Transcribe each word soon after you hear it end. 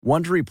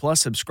Wondery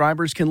Plus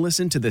subscribers can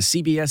listen to the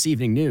CBS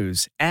Evening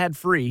News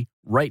ad-free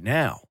right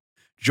now.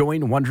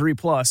 Join Wondery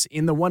Plus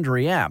in the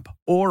Wondery app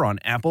or on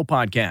Apple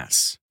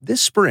Podcasts.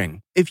 This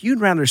spring, if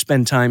you'd rather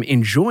spend time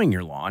enjoying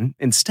your lawn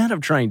instead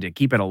of trying to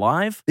keep it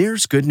alive,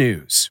 there's good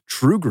news.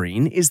 True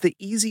Green is the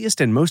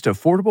easiest and most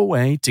affordable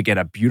way to get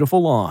a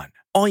beautiful lawn.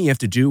 All you have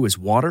to do is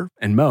water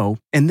and mow,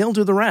 and they'll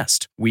do the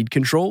rest. Weed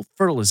control,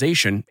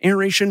 fertilization,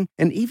 aeration,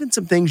 and even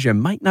some things you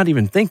might not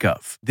even think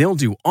of. They'll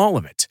do all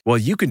of it, while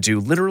you can do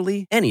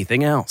literally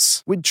anything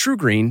else. With True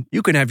Green,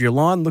 you can have your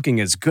lawn looking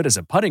as good as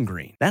a putting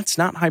green. That's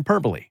not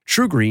hyperbole.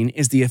 True Green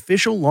is the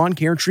official lawn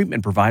care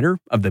treatment provider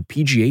of the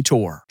PGA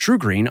Tour. True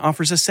Green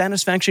offers a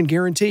satisfaction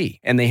guarantee,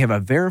 and they have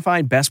a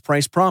verified best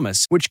price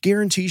promise, which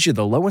guarantees you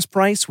the lowest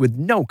price with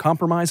no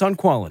compromise on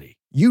quality.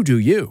 You do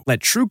you. Let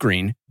True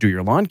Green do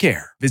your lawn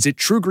care. Visit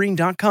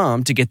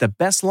TrueGreen.com to get the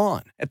best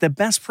lawn at the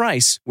best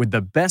price with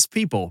the best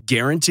people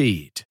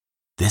guaranteed.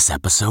 This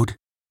episode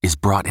is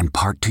brought in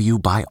part to you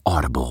by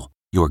Audible,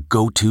 your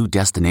go-to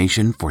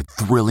destination for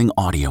thrilling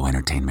audio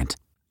entertainment.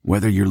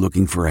 Whether you're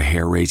looking for a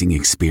hair-raising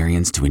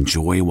experience to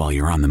enjoy while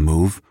you're on the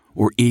move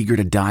or eager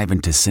to dive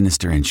into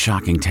sinister and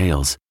shocking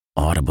tales,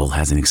 Audible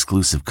has an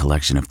exclusive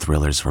collection of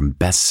thrillers from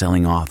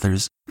best-selling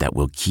authors that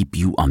will keep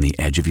you on the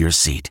edge of your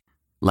seat.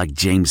 Like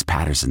James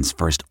Patterson's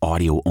first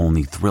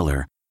audio-only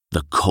thriller,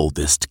 The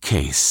Coldest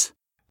Case.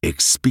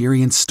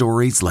 Experience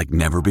stories like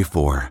never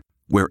before,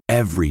 where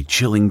every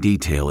chilling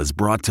detail is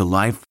brought to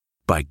life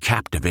by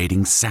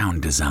captivating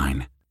sound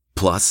design.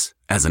 Plus,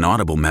 as an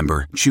Audible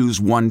member, choose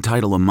one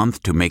title a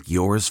month to make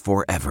yours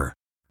forever.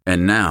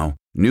 And now,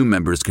 new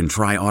members can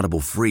try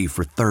Audible free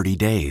for 30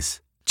 days.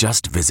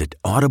 Just visit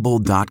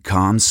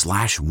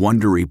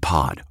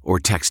audible.com/WonderyPod or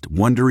text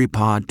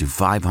WonderyPod to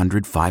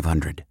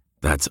 500-500.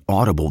 That's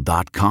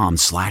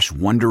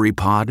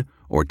audible.com/WonderyPod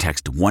or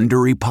text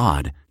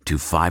WonderyPod to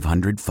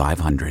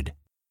 500-500.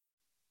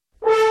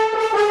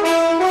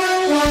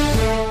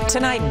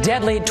 Tonight,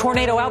 deadly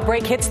tornado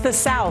outbreak hits the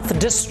south,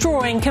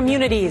 destroying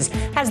communities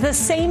as the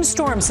same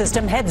storm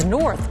system heads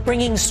north,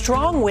 bringing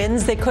strong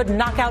winds that could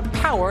knock out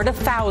power to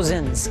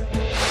thousands.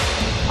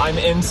 I'm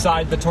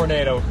inside the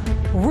tornado.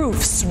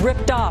 Roofs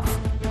ripped off,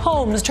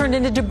 homes turned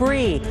into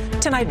debris.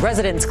 Tonight,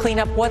 residents clean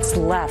up what's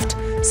left.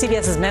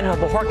 CBS's Manuel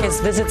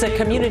Bojorquez visits a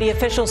community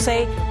officials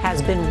say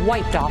has been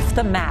wiped off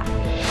the map.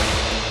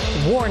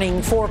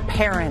 Warning for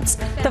parents.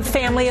 The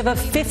family of a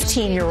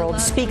 15-year-old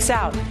speaks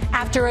out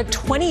after a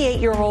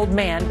 28-year-old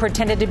man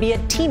pretended to be a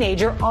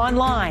teenager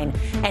online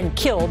and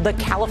killed the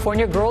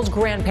California girl's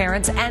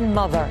grandparents and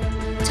mother.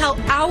 Tell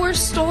our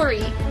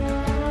story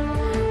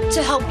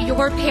to help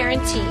your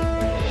parenting.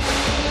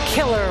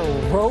 Killer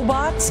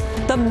robots?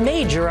 The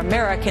major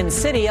American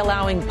city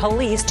allowing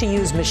police to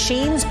use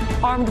machines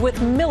armed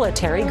with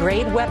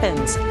military-grade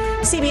weapons.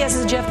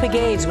 CBS's Jeff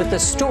Pegues with the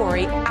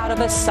story out of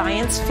a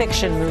science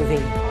fiction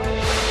movie.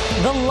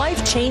 The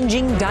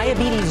life-changing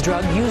diabetes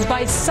drug used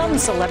by some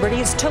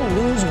celebrities to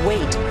lose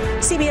weight.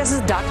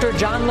 CBS's Dr.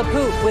 John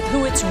LaPook with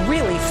who it's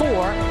really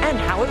for and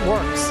how it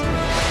works.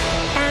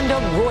 And a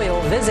royal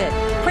visit.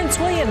 Prince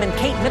William and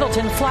Kate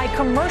Middleton fly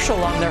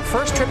commercial on their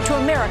first trip to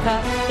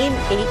America in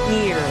 8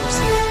 years.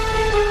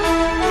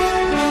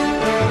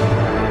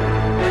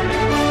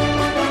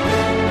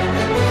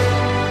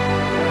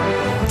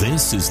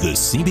 This is the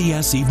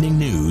CBS Evening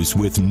News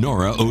with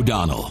Norah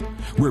O'Donnell,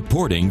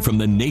 reporting from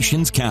the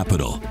nation's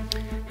capital.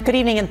 Good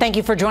evening, and thank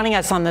you for joining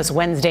us on this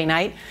Wednesday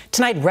night.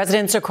 Tonight,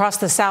 residents across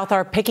the South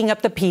are picking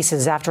up the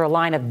pieces after a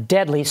line of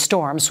deadly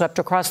storms swept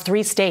across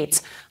 3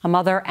 states. A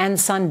mother and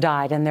son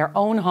died in their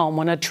own home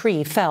when a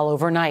tree fell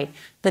overnight.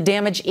 The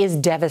damage is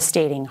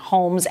devastating.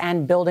 Homes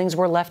and buildings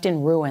were left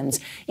in ruins.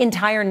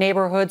 Entire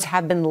neighborhoods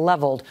have been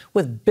leveled,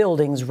 with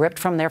buildings ripped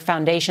from their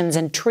foundations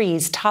and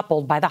trees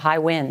toppled by the high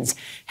winds.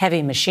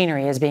 Heavy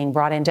machinery is being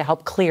brought in to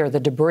help clear the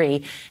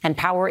debris, and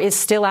power is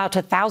still out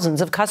to thousands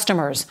of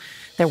customers.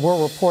 There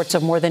were reports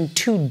of more than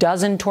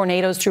 24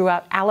 tornadoes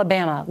throughout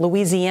Alabama,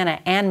 Louisiana,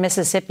 and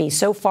Mississippi.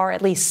 So far,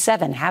 at least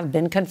 7 have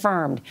been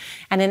confirmed.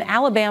 And in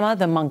Alabama,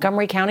 the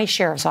Montgomery County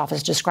Sheriff's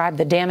Office described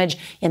the damage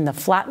in the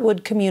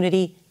Flatwood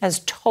community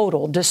as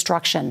total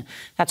destruction.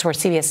 That's where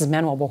CBS's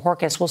Manuel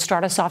Bojorquez will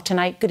start us off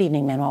tonight. Good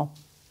evening, Manuel.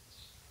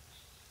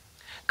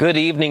 Good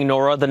evening,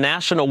 Norah. The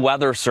National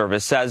Weather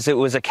Service says it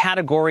was a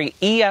Category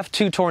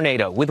EF2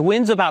 tornado with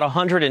winds about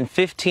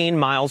 115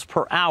 miles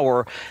per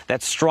hour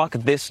that struck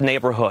this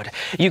neighborhood.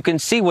 You can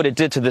see what it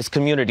did to this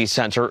community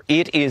center.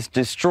 It is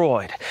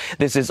destroyed.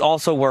 This is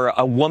also where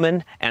a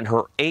woman and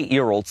her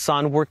 8-year-old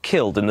son were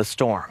killed in the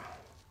storm.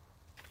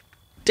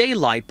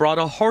 Daylight brought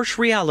a harsh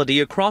reality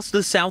across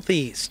the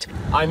Southeast.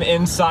 I'm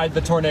inside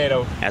the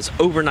tornado. As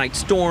overnight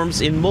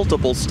storms in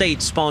multiple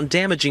states spawned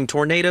damaging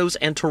tornadoes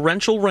and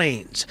torrential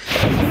rains.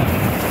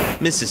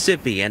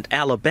 Mississippi and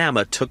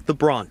Alabama took the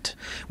brunt,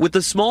 with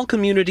the small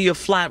community of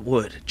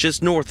Flatwood,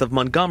 just north of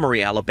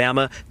Montgomery,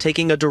 Alabama,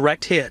 taking a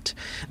direct hit.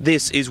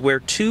 This is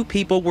where 2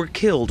 people were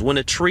killed when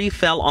a tree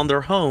fell on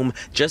their home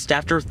just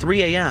after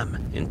 3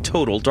 a.m. in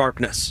total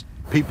darkness.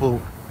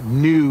 People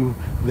knew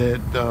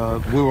that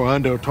we were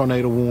under a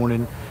tornado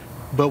warning.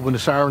 But when the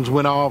sirens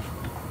went off,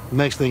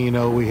 next thing you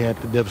know, we had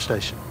the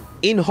devastation.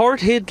 In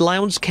hard-hit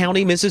Lowndes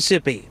County,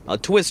 Mississippi, a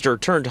twister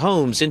turned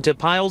homes into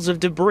piles of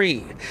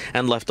debris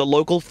and left a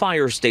local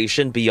fire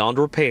station beyond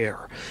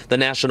repair. The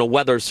National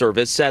Weather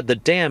Service said the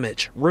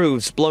damage,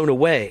 roofs blown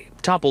away,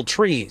 toppled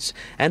trees,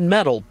 and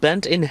metal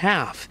bent in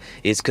half,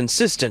 is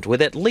consistent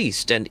with at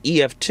least an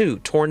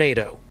EF2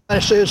 tornado. They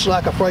say it's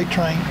like a freight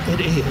train.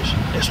 It is.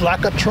 It's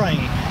like a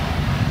train.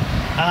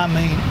 I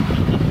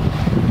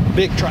mean,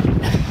 big train.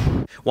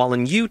 While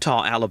in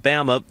Utah,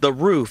 Alabama, the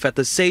roof at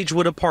the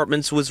Sagewood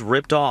Apartments was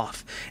ripped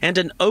off, and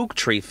an oak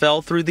tree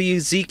fell through the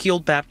Ezekiel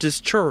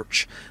Baptist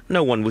Church.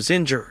 No one was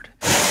injured.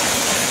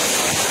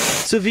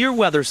 Severe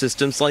weather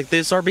systems like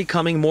this are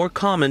becoming more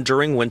common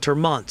during winter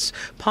months,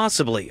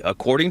 possibly,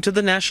 according to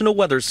the National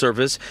Weather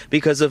Service,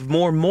 because of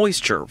more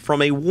moisture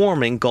from a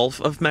warming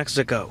Gulf of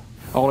Mexico.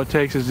 All it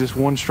takes is just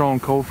one strong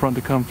cold front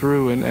to come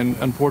through, and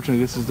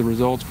unfortunately, this is the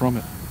results from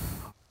it.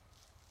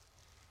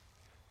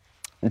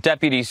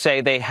 Deputies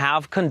say they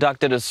have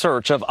conducted a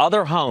search of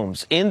other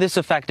homes in this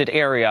affected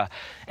area,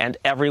 and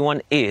everyone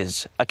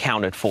is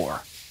accounted for.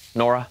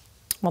 Norah?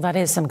 Well, that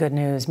is some good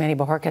news. Manny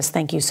Bojorquez,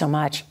 thank you so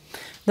much.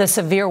 The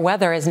severe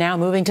weather is now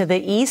moving to the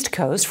East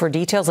Coast. For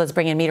details, let's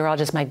bring in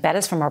meteorologist Mike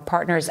Bettis from our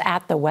partners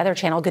at the Weather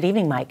Channel. Good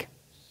evening, Mike.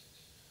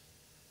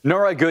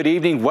 Nora, good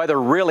evening.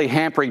 Weather really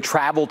hampering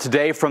travel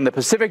today from the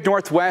Pacific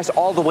Northwest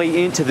all the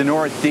way into the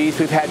Northeast.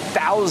 We've had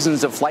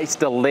thousands of flights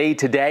delayed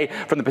today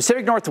from the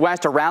Pacific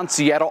Northwest around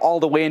Seattle all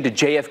the way into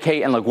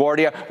JFK and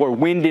LaGuardia, where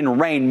wind and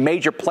rain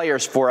major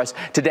players for us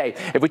today.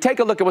 If we take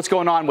a look at what's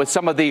going on with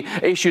some of the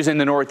issues in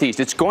the Northeast,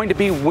 it's going to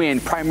be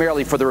wind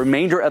primarily for the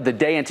remainder of the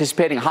day,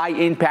 anticipating high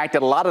impact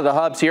at a lot of the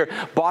hubs here.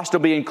 Boston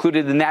will be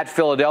included in that,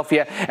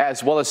 Philadelphia,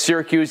 as well as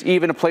Syracuse,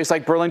 even a place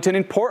like Burlington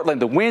and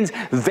Portland. The winds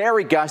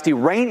very gusty.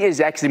 Rain is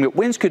excellent.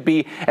 Winds could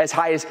be as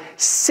high as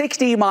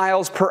 60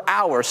 miles per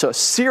hour, so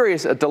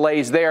serious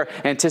delays there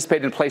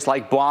anticipated in a place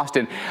like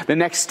Boston. The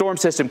next storm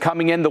system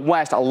coming in the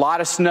west, a lot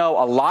of snow,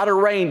 a lot of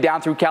rain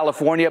down through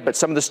California, but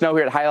some of the snow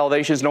here at high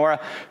elevations, Nora,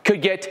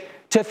 could get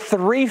to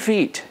 3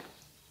 feet.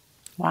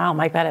 Wow,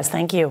 Mike Bettis,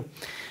 thank you.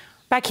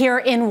 Back here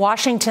in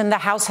Washington, the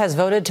House has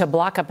voted to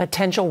block a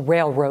potential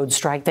railroad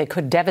strike that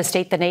could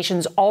devastate the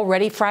nation's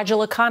already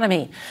fragile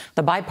economy.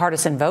 The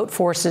bipartisan vote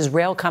forces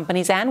rail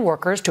companies and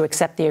workers to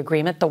accept the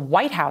agreement the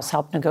White House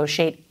helped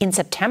negotiate in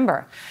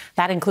September.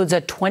 That includes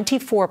a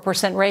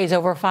 24% raise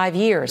over 5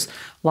 years.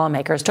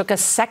 Lawmakers took a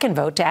second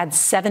vote to add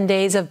 7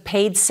 days of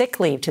paid sick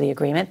leave to the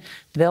agreement.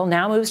 The bill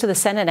now moves to the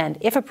Senate and,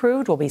 if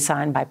approved, will be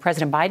signed by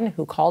President Biden,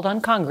 who called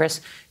on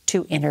Congress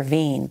to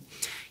intervene.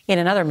 In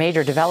another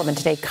major development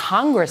today,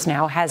 Congress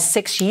now has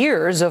 6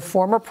 years of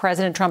former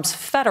President Trump's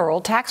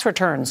federal tax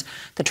returns.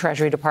 The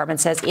Treasury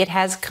Department says it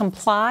has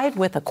complied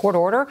with a court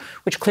order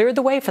which cleared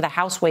the way for the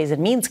House Ways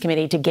and Means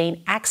Committee to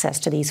gain access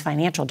to these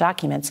financial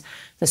documents.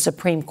 The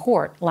Supreme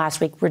Court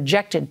last week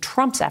rejected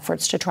Trump's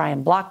efforts to try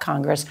and block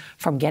Congress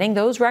from getting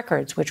those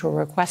records, which were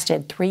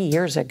requested 3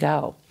 years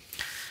ago.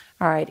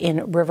 All right,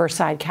 in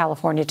Riverside,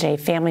 California today,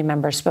 family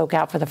members spoke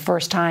out for the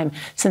first time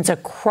since a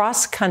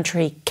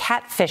cross-country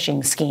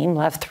catfishing scheme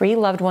left 3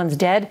 loved ones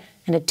dead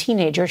and a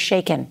teenager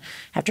shaken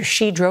after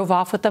she drove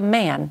off with a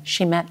man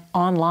she met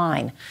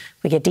online.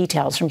 We get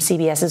details from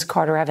CBS's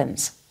Carter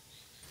Evans.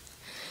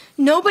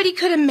 Nobody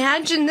could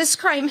imagine this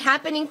crime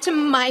happening to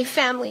my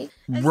family.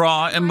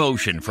 Raw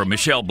emotion from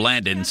Michelle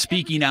Blandon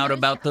speaking out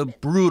about the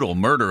brutal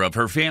murder of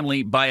her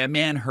family by a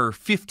man her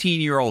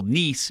 15-year-old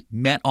niece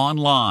met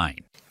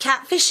online.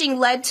 Catfishing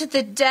led to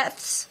the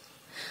deaths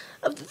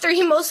of the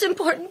 3 most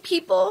important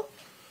people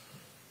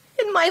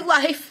in my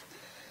life.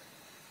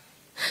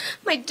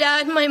 My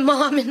dad, my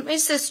mom, and my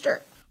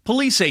sister.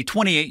 Police say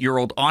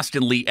 28-year-old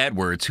Austin Lee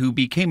Edwards, who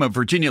became a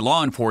Virginia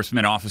law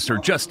enforcement officer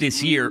just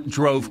this year,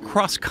 drove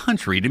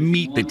cross-country to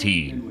meet the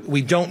teen.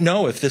 We don't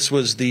know if this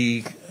was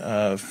the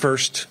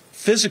first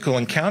physical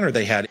encounter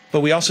they had, but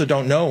we also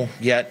don't know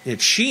yet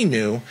if she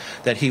knew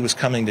that he was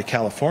coming to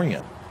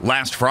California.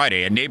 Last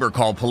Friday, a neighbor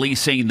called police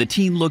saying the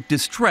teen looked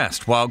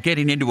distressed while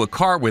getting into a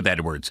car with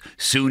Edwards.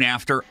 Soon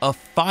after, a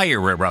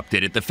fire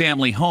erupted at the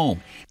family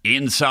home.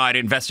 Inside,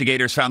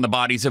 investigators found the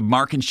bodies of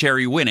Mark and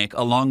Sherry Winnick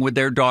along with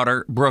their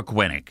daughter, Brooke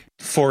Winnick.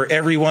 For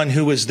everyone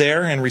who was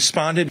there and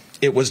responded,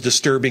 it was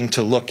disturbing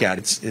to look at.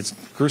 It's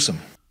gruesome.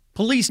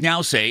 Police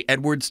now say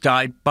Edwards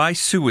died by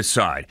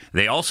suicide.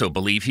 They also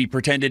believe he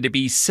pretended to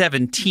be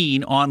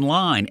 17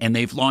 online, and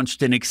they've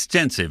launched an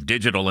extensive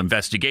digital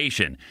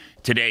investigation.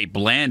 Today,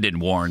 Blandon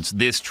warns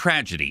this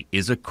tragedy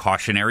is a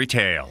cautionary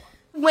tale.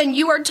 When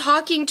you are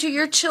talking to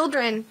your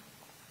children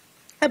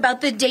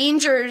about the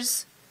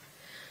dangers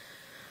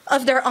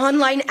of their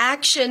online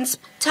actions,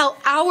 tell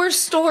our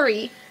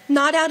story,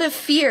 not out of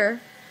fear,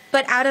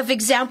 but out of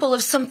example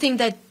of something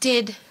that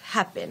did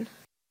happen.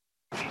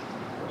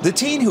 The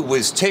teen who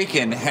was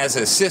taken has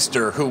a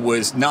sister who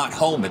was not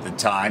home at the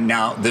time.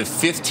 Now, the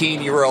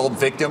 15-year-old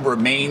victim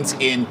remains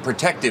in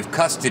protective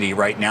custody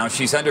right now.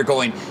 She's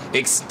undergoing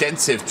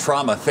extensive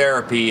trauma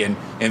therapy, and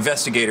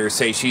investigators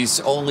say she's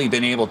only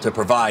been able to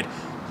provide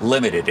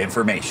limited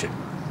information.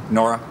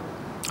 Norah?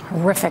 All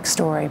Horrific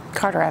story.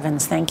 Carter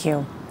Evans, thank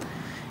you.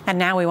 And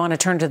now we want to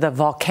turn to the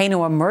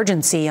volcano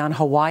emergency on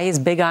Hawaii's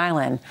Big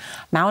Island.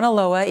 Mauna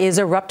Loa is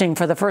erupting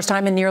for the first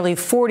time in nearly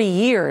 40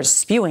 years,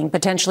 spewing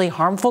potentially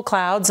harmful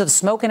clouds of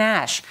smoke and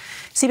ash.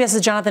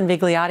 CBS's Jonathan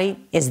Vigliotti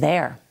is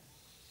there.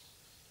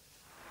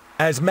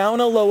 As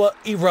Mauna Loa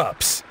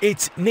erupts,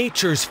 it's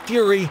nature's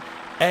fury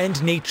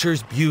and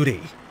nature's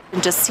beauty.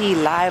 And to see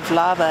live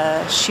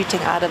lava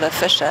shooting out of a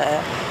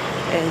fissure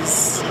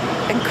is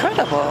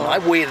incredible.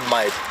 I've waited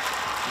my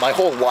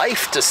whole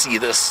life to see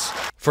this.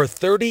 For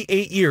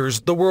 38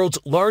 years, the world's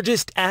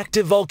largest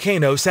active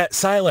volcano sat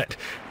silent.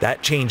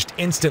 That changed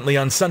instantly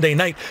on Sunday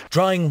night,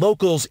 drawing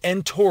locals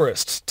and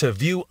tourists to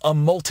view a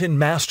molten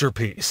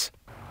masterpiece.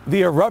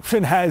 The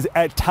eruption has,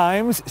 at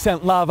times,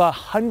 sent lava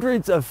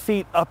hundreds of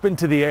feet up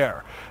into the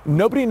air.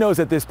 Nobody knows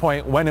at this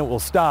point when it will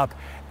stop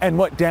and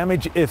what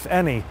damage, if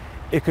any,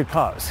 it could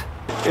cause.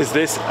 Is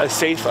this a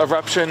safe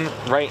eruption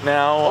right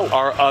now?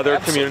 Are other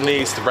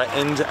communities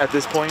threatened at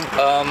this point?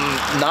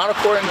 Not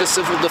according to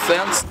civil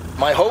defense.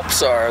 My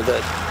hopes are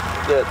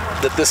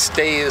that this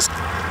stays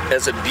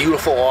as a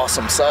beautiful,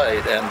 awesome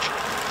site and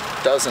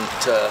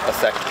doesn't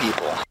affect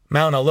people.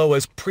 Mauna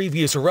Loa's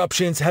previous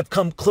eruptions have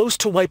come close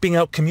to wiping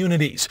out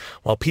communities.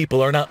 While people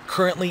are not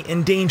currently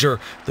in danger,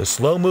 the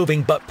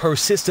slow-moving but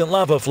persistent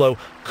lava flow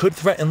could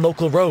threaten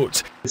local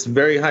roads. It's a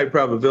very high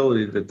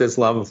probability that this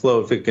lava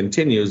flow, if it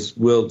continues,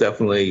 will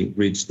definitely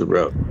reach the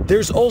road.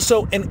 There's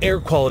also an air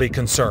quality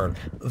concern.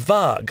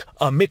 VOG,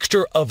 a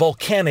mixture of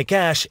volcanic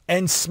ash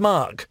and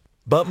smog.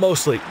 But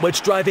mostly, what's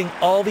driving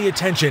all the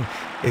attention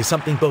is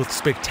something both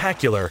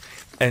spectacular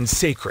and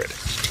sacred.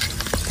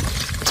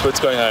 What's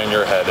going on in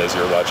your head as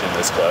you're watching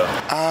this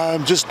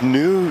go? Just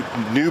new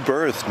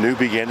birth, new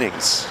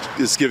beginnings.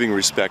 It's giving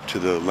respect to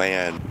the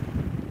land.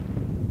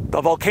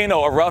 The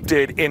volcano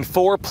erupted in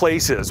 4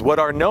 places, what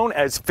are known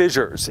as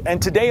fissures,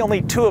 and today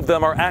only 2 of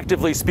them are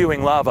actively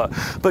spewing lava.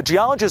 But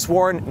geologists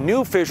warn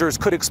new fissures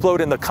could explode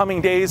in the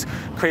coming days,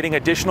 creating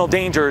additional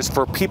dangers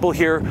for people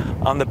here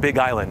on the Big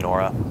Island,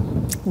 Norah.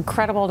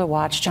 Incredible to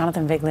watch.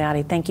 Jonathan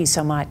Vigliotti, thank you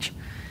so much.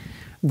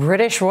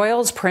 British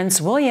royals Prince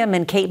William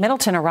and Kate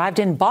Middleton arrived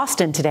in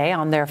Boston today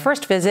on their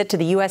first visit to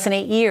the U.S. in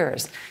 8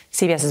 years.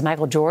 CBS's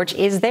Michael George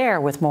is there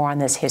with more on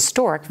this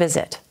historic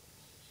visit.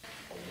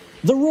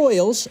 The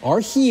royals are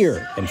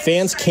here, and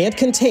fans can't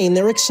contain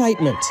their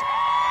excitement.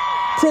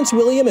 Prince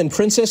William and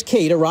Princess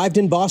Kate arrived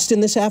in Boston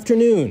this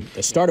afternoon,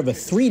 the start of a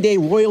 3-day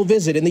royal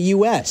visit in the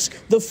U.S.,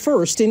 the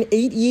first in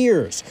 8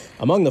 years.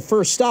 Among the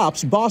first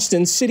stops,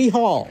 Boston's City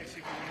Hall.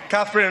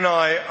 Catherine and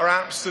I are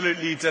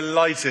absolutely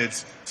delighted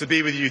to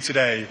be with you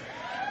today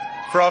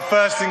for our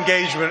first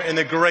engagement in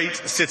the great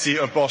city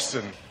of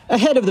Boston.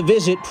 Ahead of the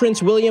visit,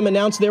 Prince William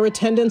announced their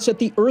attendance at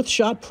the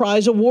Earthshot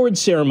Prize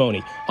Awards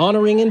ceremony,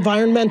 honoring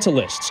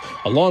environmentalists,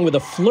 along with a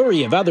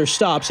flurry of other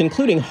stops,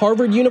 including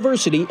Harvard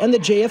University and the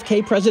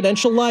JFK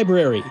Presidential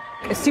Library.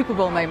 A Super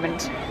Bowl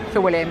moment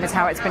for William is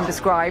how it's been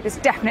described. It's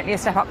definitely a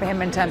step up for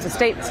him in terms of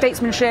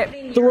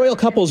statesmanship. The royal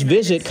couple's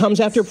visit comes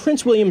after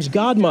Prince William's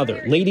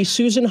godmother, Lady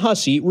Susan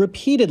Hussey,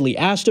 repeatedly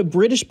asked a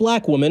British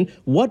black woman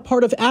what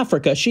part of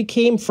Africa she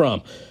came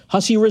from.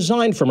 Hussey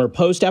resigned from her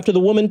post after the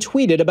woman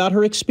tweeted about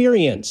her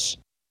experience.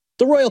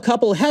 The royal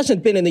couple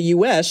hasn't been in the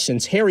U.S.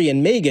 since Harry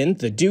and Meghan,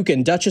 the Duke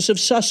and Duchess of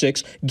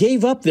Sussex,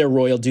 gave up their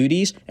royal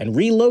duties and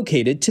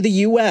relocated to the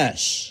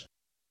U.S.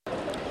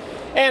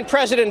 And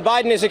President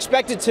Biden is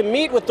expected to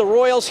meet with the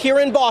royals here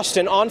in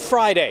Boston on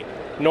Friday.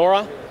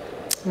 Norah?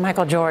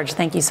 Michael George,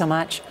 thank you so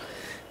much.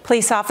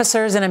 Police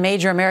officers in a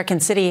major American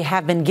city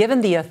have been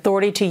given the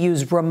authority to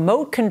use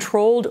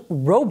remote-controlled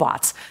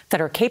robots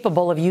that are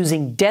capable of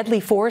using deadly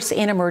force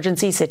in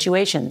emergency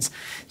situations.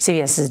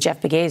 CBS's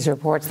Jeff Begay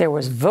reports there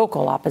was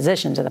vocal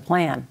opposition to the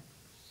plan.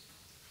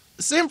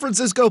 San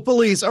Francisco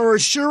police are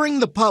assuring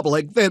the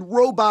public that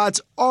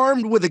robots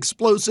armed with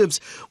explosives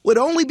would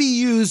only be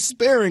used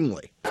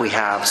sparingly. If we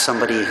have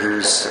somebody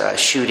who's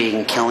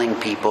shooting, killing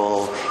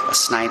people, a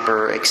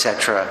sniper,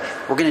 etc.,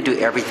 we're going to do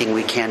everything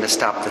we can to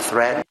stop the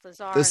threat.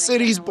 The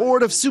city's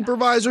Board of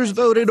Supervisors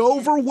voted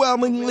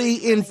overwhelmingly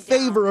in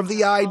favor of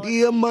the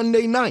idea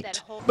Monday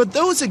night. But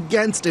those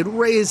against it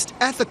raised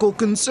ethical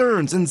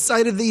concerns and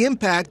cited the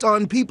impact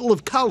on people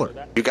of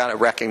color. You got to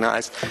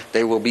recognize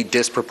they will be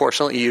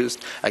disproportionately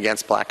used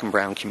against black and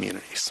brown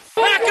communities.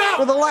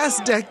 For the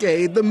last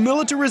decade, the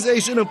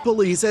militarization of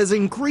police has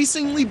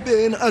increasingly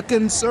been a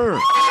concern.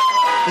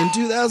 In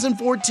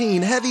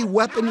 2014, heavy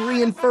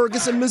weaponry in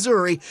Ferguson,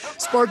 Missouri,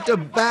 sparked a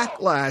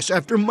backlash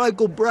after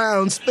Michael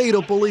Brown's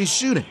fatal police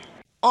shooting.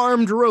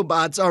 Armed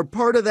robots are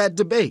part of that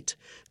debate.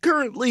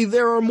 Currently,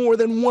 there are more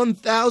than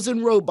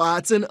 1,000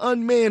 robots and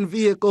unmanned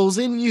vehicles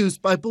in use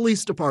by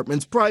police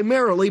departments,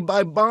 primarily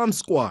by bomb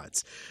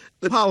squads.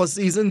 The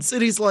policies in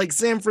cities like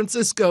San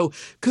Francisco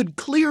could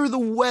clear the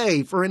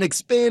way for an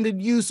expanded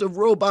use of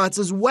robots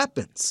as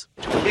weapons.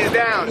 He's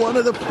down. One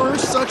of the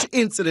first such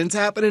incidents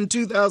happened in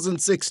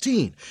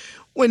 2016,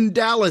 when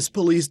Dallas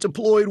police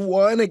deployed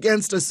one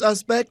against a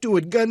suspect who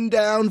had gunned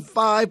down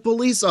 5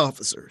 police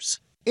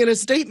officers. In a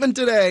statement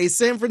today,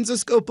 San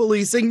Francisco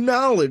police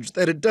acknowledged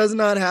that it does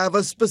not have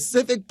a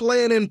specific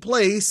plan in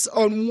place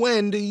on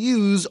when to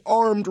use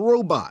armed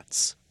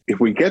robots. If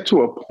we get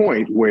to a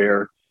point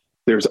where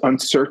there's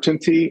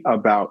uncertainty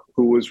about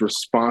who is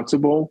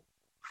responsible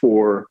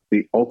for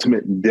the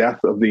ultimate death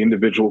of the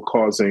individual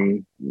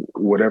causing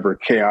whatever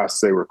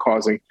chaos they were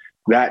causing,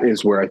 that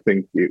is where I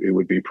think it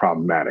would be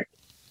problematic.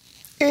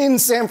 In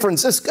San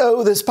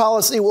Francisco, this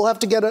policy will have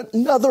to get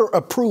another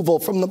approval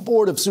from the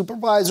Board of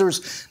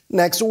Supervisors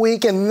next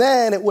week, and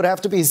then it would have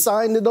to be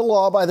signed into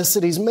law by the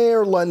city's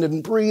mayor,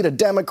 London Breed, a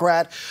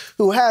Democrat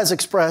who has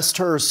expressed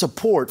her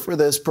support for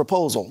this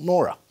proposal.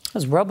 Norah.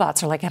 Those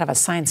robots are like out of a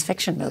science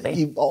fiction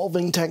movie.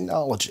 Evolving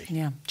technology.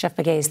 Yeah. Jeff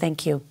Begays,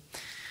 thank you.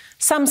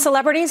 Some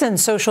celebrities and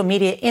social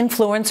media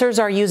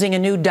influencers are using a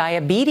new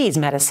diabetes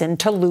medicine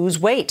to lose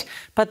weight,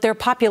 but their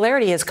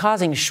popularity is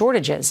causing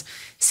shortages.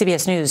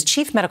 CBS News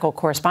chief medical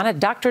correspondent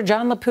Dr.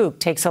 John LaPook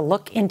takes a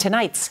look in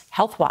tonight's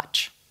Health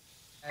Watch.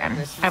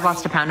 I've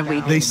lost a pound of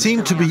weight. They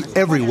seem to be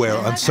everywhere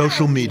on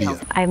social media.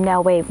 I've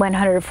now weighed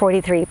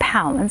 143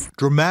 pounds.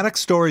 Dramatic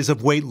stories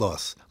of weight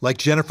loss, like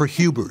Jennifer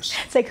Huber's.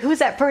 It's like, who's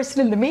that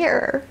person in the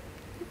mirror?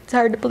 It's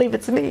hard to believe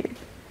it's me.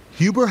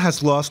 Huber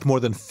has lost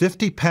more than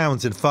 50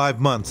 pounds in 5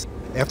 months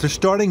after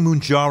starting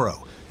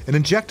Mounjaro, an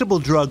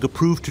injectable drug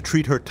approved to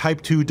treat her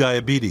type 2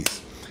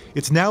 diabetes.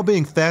 It's now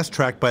being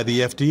fast-tracked by the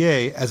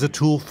FDA as a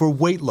tool for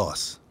weight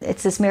loss.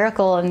 It's this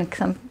miracle, and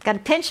I've got to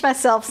pinch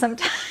myself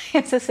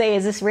sometimes to say,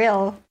 is this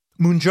real?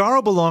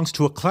 Mounjaro belongs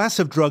to a class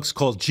of drugs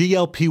called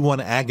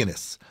GLP-1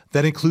 agonists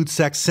that include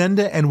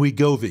Saxenda and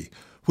Wegovy,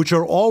 which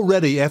are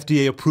already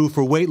FDA approved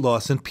for weight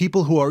loss in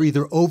people who are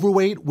either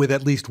overweight with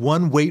at least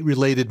one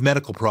weight-related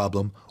medical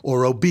problem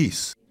or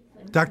obese.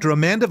 Dr.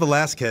 Amanda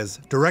Velasquez,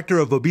 director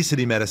of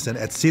obesity medicine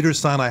at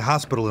Cedars-Sinai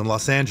Hospital in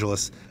Los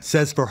Angeles,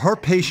 says for her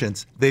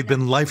patients, they've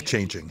been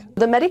life-changing.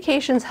 The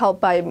medications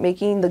help by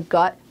making the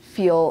gut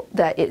feel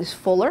that it is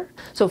fuller.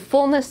 So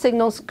fullness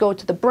signals go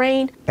to the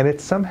brain. And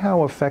it's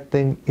somehow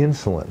affecting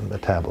insulin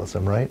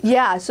metabolism, right?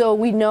 Yeah, so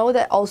we know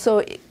that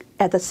also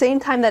at the same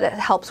time that it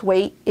helps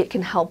weight, it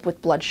can help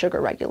with blood sugar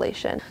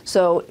regulation.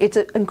 So it's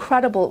an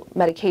incredible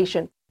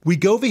medication.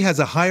 Wegovy has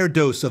a higher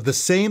dose of the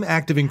same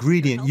active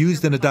ingredient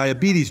used in a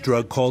diabetes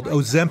drug called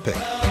Ozempic,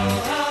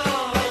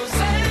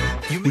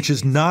 which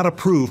is not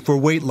approved for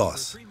weight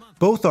loss.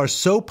 Both are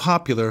so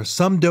popular,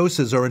 some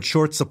doses are in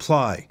short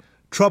supply,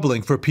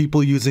 troubling for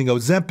people using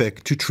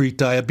Ozempic to treat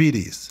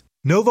diabetes.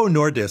 Novo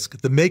Nordisk,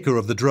 the maker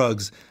of the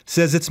drugs,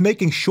 says it's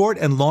making short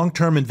and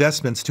long-term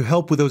investments to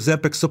help with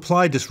Ozempic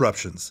supply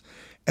disruptions.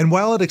 And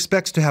while it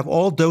expects to have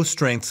all dose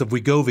strengths of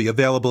Wegovy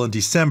available in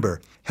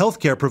December,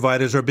 healthcare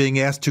providers are being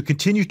asked to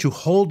continue to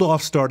hold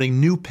off starting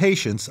new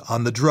patients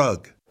on the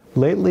drug.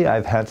 Lately,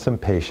 I've had some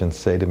patients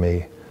say to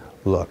me,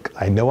 look,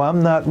 I know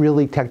I'm not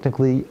really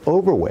technically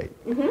overweight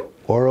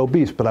or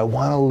obese, but I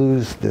want to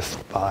lose this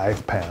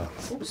 5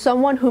 pounds.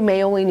 Someone who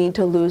may only need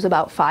to lose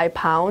about 5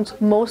 pounds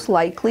most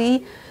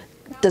likely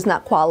does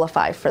not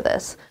qualify for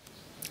this.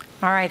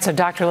 All right, so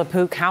Dr.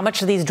 LaPook, how much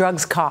do these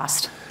drugs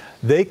cost?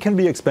 They can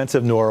be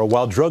expensive, Norah.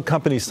 While drug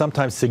companies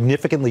sometimes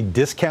significantly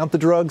discount the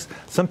drugs,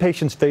 some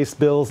patients face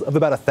bills of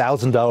about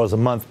 $1,000 a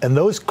month, and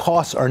those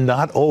costs are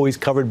not always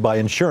covered by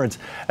insurance,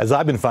 as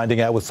I've been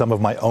finding out with some of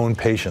my own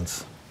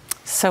patients.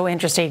 So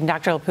interesting.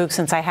 Dr. LaPook,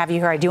 since I have you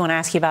here, I do want to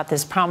ask you about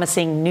this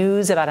promising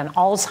news about an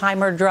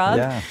Alzheimer drug.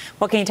 Yeah.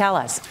 What can you tell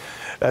us?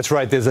 That's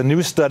right. There's a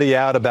new study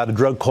out about a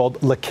drug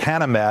called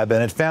lecanemab,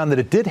 and it found that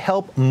it did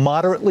help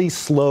moderately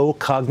slow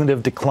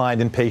cognitive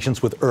decline in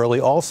patients with early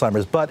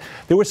Alzheimer's. But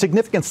there were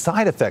significant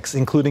side effects,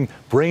 including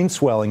brain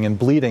swelling and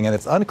bleeding, and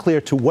it's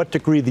unclear to what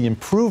degree the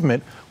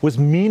improvement was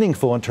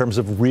meaningful in terms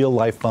of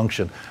real-life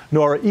function.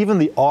 Norah, even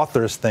the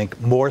authors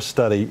think more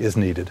study is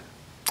needed.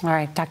 All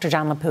right. Dr.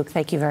 John LaPook,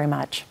 thank you very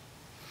much.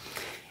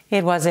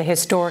 It was a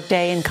historic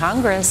day in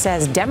Congress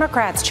as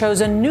Democrats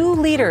chose a new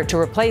leader to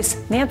replace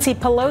Nancy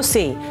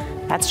Pelosi.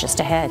 That's just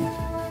ahead.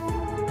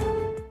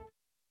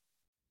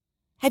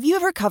 Have you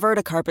ever covered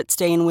a carpet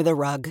stain with a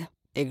rug?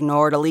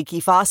 Ignored a leaky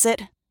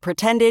faucet?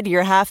 Pretended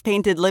your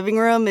half-painted living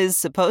room is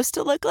supposed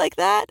to look like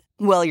that?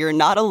 Well, you're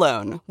not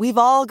alone. We've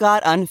all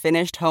got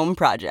unfinished home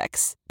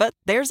projects. But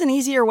there's an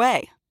easier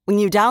way. When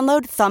you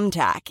download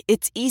Thumbtack,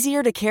 it's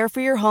easier to care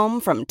for your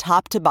home from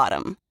top to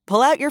bottom.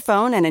 Pull out your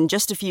phone and in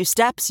just a few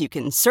steps, you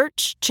can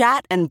search,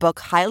 chat, and book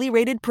highly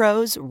rated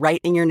pros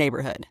right in your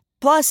neighborhood.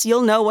 Plus,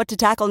 you'll know what to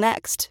tackle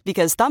next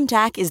because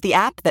Thumbtack is the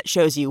app that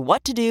shows you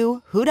what to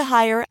do, who to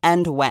hire,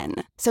 and when.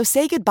 So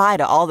say goodbye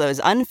to all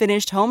those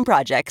unfinished home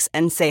projects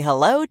and say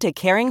hello to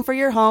caring for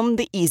your home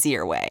the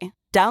easier way.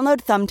 Download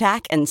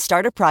Thumbtack and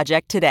start a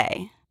project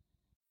today.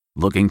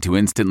 Looking to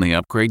instantly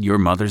upgrade your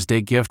Mother's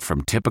Day gift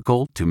from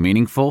typical to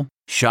meaningful?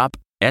 Shop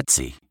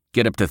Etsy.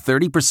 Get up to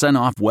 30%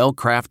 off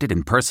well-crafted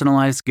and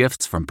personalized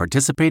gifts from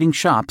participating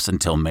shops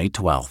until May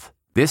 12th.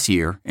 This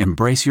year,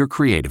 embrace your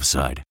creative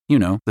side. You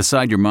know, the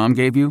side your mom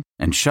gave you.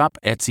 And shop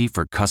Etsy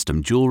for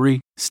custom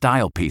jewelry,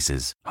 style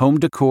pieces, home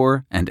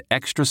decor, and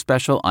extra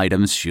special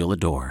items she'll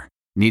adore.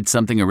 Need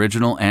something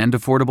original and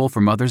affordable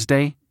for Mother's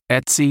Day?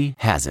 Etsy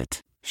has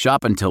it.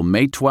 Shop until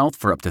May 12th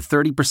for up to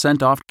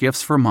 30% off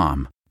gifts for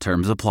mom.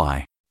 Terms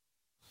apply.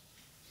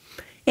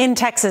 In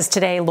Texas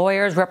today,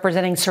 lawyers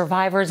representing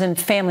survivors and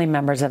family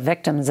members of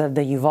victims of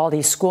the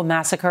Uvalde school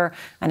massacre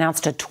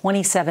announced a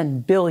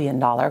 $27 billion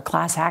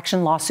class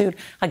action lawsuit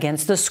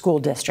against the school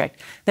district.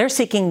 They're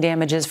seeking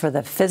damages for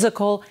the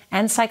physical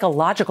and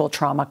psychological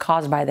trauma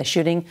caused by the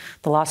shooting.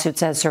 The lawsuit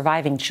says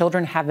surviving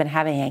children have been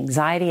having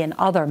anxiety and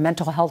other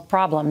mental health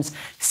problems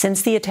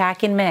since the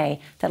attack in May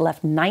that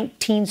left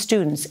 19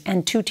 students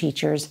and 2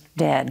 teachers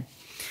dead.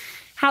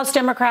 House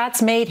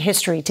Democrats made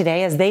history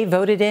today as they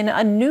voted in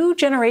a new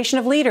generation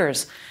of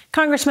leaders.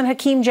 Congressman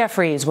Hakeem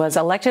Jeffries was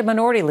elected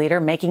minority leader,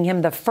 making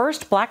him the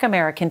first Black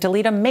American to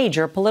lead a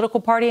major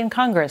political party in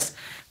Congress.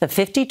 The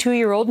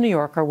 52-year-old New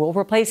Yorker will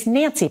replace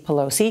Nancy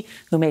Pelosi,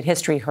 who made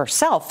history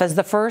herself as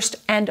the first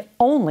and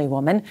only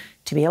woman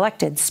to be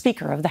elected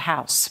Speaker of the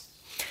House.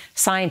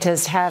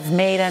 Scientists have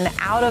made an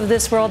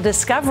out-of-this-world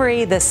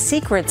discovery: the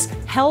secrets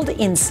held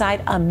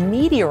inside a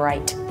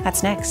meteorite.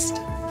 That's next.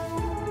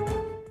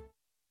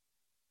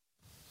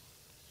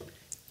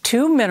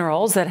 2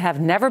 minerals that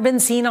have never been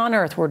seen on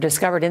Earth were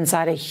discovered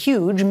inside a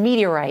huge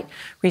meteorite.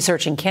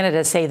 Research in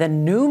Canada say the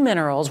new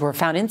minerals were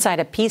found inside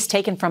a piece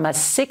taken from a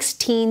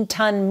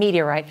 16-ton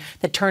meteorite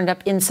that turned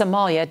up in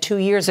Somalia 2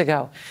 years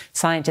ago.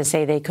 Scientists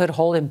say they could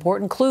hold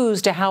important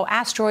clues to how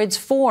asteroids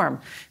form.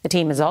 The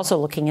team is also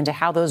looking into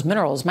how those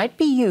minerals might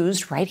be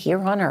used right here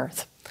on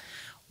Earth.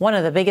 One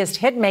of the biggest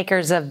hit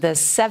makers of the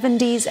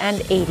 70s and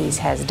 80s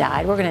has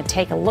died. We're going to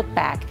take a look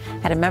back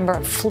at a member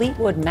of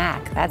Fleetwood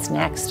Mac. That's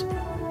next.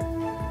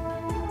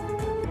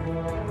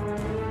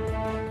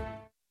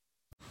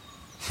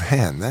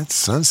 Man, that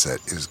sunset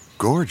is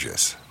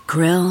gorgeous.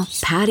 Grill,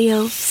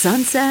 patio,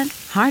 sunset.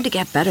 Hard to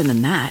get better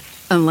than that.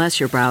 Unless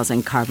you're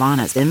browsing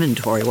Carvana's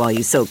inventory while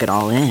you soak it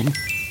all in.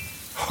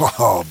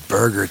 Oh,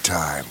 burger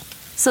time.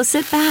 So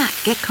sit back,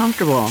 get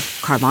comfortable.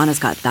 Carvana's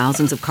got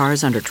thousands of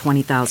cars under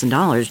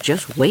 $20,000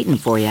 just waiting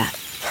for you.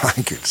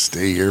 I could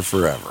stay here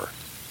forever.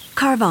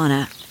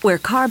 Carvana, where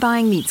car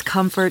buying meets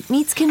comfort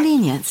meets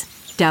convenience.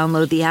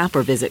 Download the app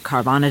or visit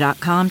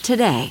Carvana.com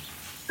today.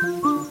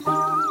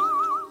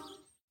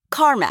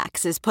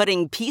 CarMax is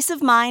putting peace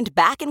of mind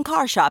back in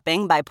car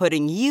shopping by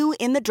putting you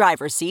in the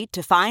driver's seat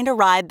to find a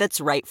ride that's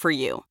right for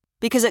you.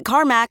 Because at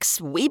CarMax,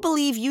 we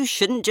believe you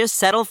shouldn't just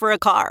settle for a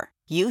car.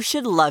 You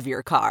should love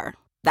your car.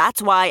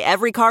 That's why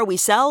every car we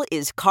sell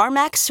is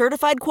CarMax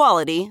certified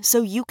quality,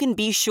 so you can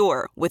be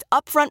sure with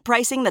upfront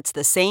pricing that's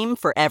the same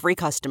for every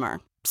customer.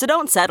 So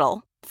don't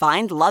settle.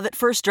 Find love at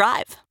first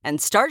drive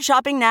and start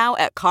shopping now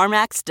at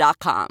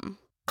CarMax.com.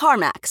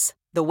 CarMax,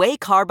 the way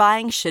car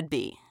buying should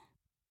be.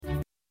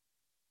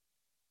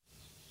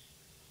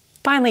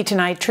 Finally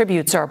tonight,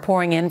 tributes are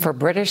pouring in for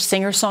British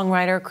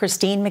singer-songwriter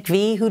Christine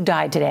McVie, who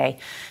died today.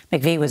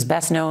 McVie was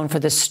best known for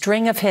the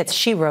string of hits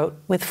she wrote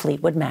with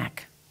Fleetwood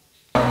Mac.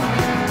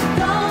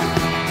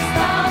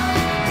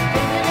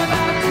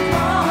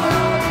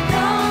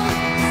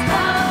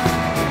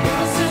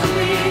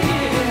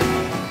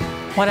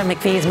 One of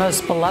McVie's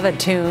most beloved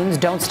tunes,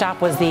 Don't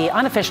Stop, was the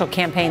unofficial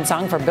campaign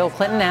song for Bill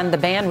Clinton, and the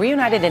band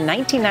reunited in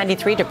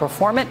 1993 to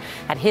perform it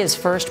at his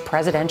first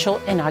presidential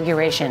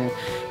inauguration.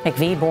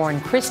 McVie,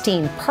 born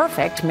Christine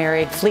Perfect,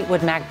 married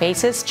Fleetwood Mac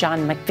bassist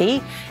John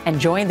McVie and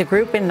joined the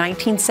group in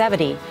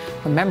 1970.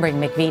 Remembering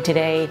McVie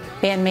today,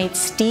 bandmate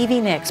Stevie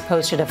Nicks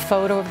posted a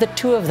photo of the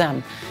two of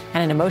them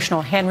and an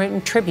emotional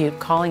handwritten tribute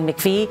calling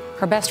McVie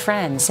her best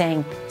friend,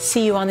 saying,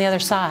 "See you on the other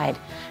side."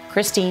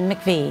 Christine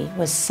McVie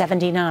was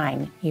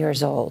 79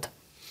 years old.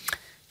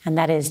 And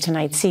that is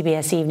tonight's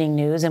CBS Evening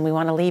News, and we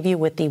want to leave you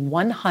with the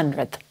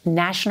 100th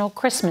National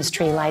Christmas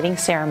Tree Lighting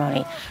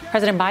Ceremony.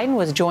 President Biden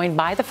was joined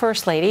by the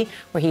First Lady,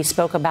 where he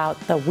spoke about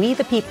the We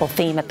the People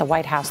theme at the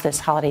White House this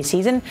holiday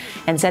season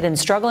and said, in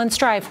struggle and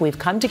strife, we've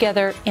come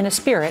together in a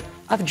spirit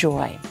of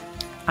joy.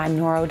 I'm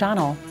Norah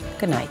O'Donnell.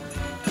 Good night.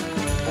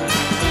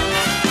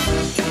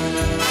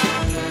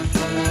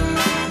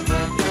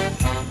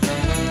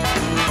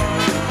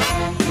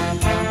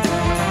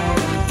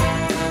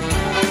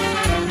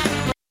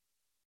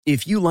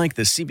 If you like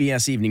the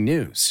CBS Evening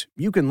News,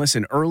 you can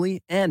listen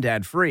early and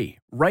ad-free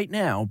right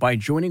now by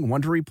joining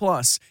Wondery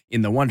Plus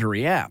in the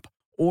Wondery app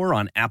or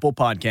on Apple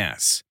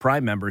Podcasts.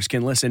 Prime members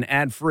can listen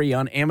ad-free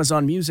on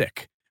Amazon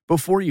Music.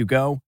 Before you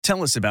go,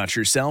 tell us about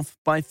yourself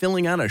by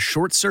filling out a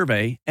short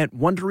survey at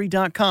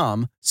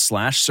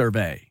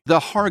Wondery.com/survey. The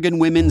Hargan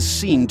women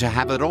seemed to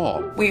have it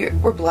all. We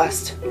were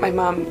blessed. My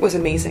mom was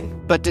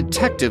amazing. But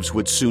detectives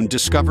would soon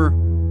discover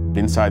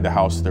inside the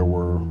house, there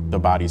were the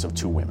bodies of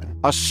 2 women.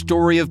 A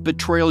story of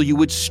betrayal you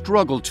would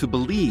struggle to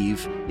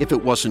believe if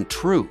it wasn't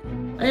true.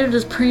 I am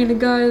just praying to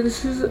God,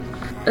 this is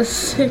a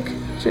sick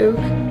joke.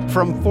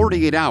 From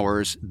 48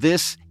 Hours,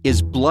 this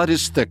is Blood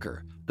is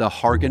Thicker, the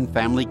Hargan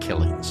Family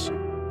Killings.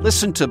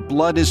 Listen to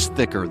Blood is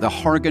Thicker, the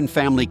Hargan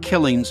Family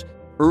Killings,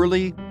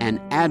 early and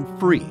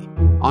ad-free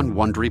on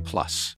Wondery Plus.